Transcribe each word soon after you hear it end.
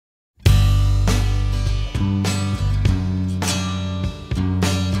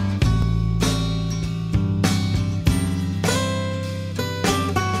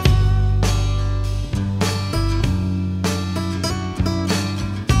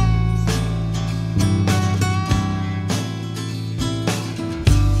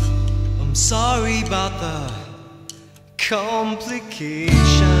about the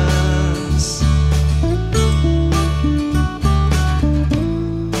complications.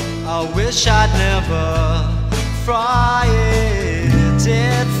 I wish I'd never fry it,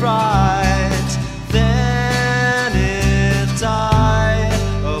 it fried, then it died,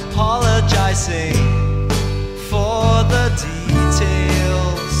 apologizing for the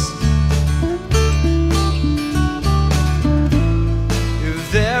details.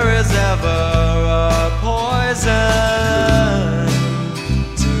 If there is ever a poison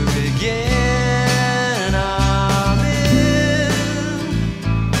to begin, I'm in,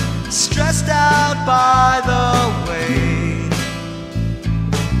 stressed out by the way.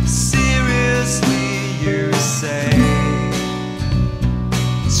 Seriously, you say,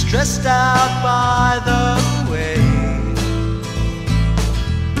 stressed out by the way,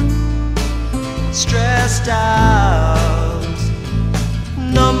 stressed out,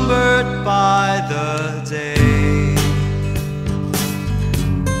 numbered by the day.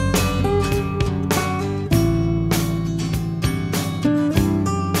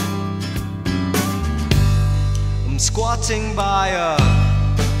 I'm squatting by a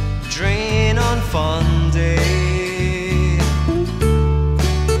drain on fun day.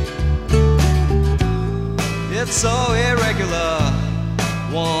 It's so irregular,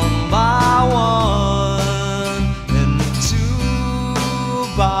 one by one, and two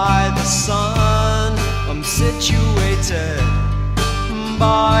by the sun. I'm situated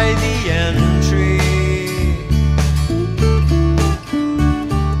by the entry.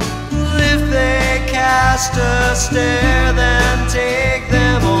 If they cast a stare, then take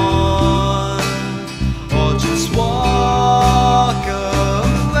them on, or just walk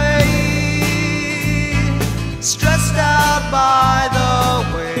away. Stressed out by the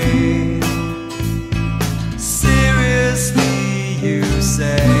way. Seriously, you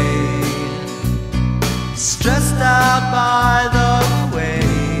say, stressed out by the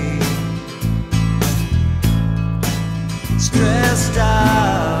way, stressed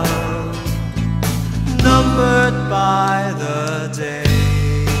out, numbered by the day.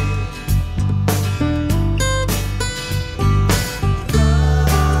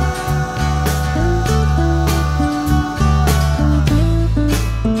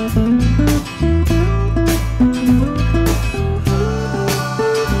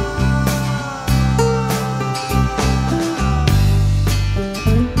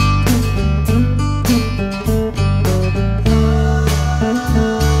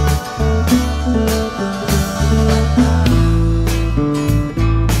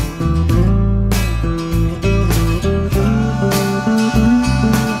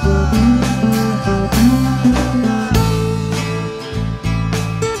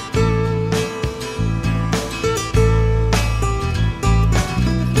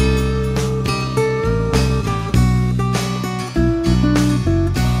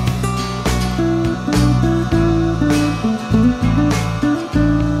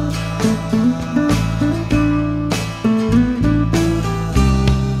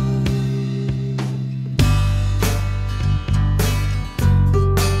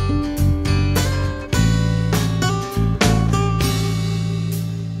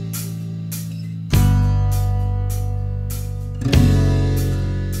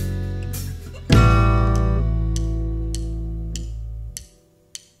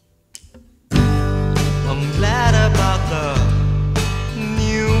 I'm glad about the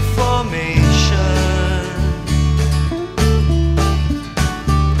new formation.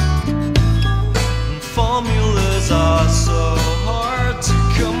 Formulas are so hard to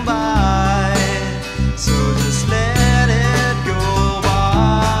come by, so just let it go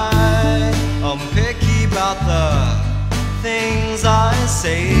by. I'm picky about the things I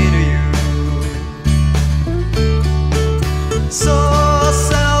say to you, so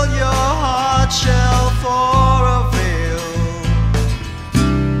sell your heart shell for a veil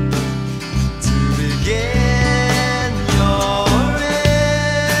to begin your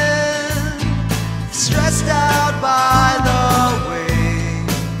end. Stressed out by the way.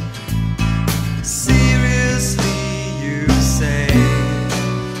 Seriously, you say,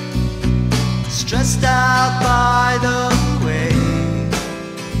 stressed out by the way,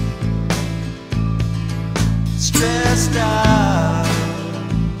 stressed out.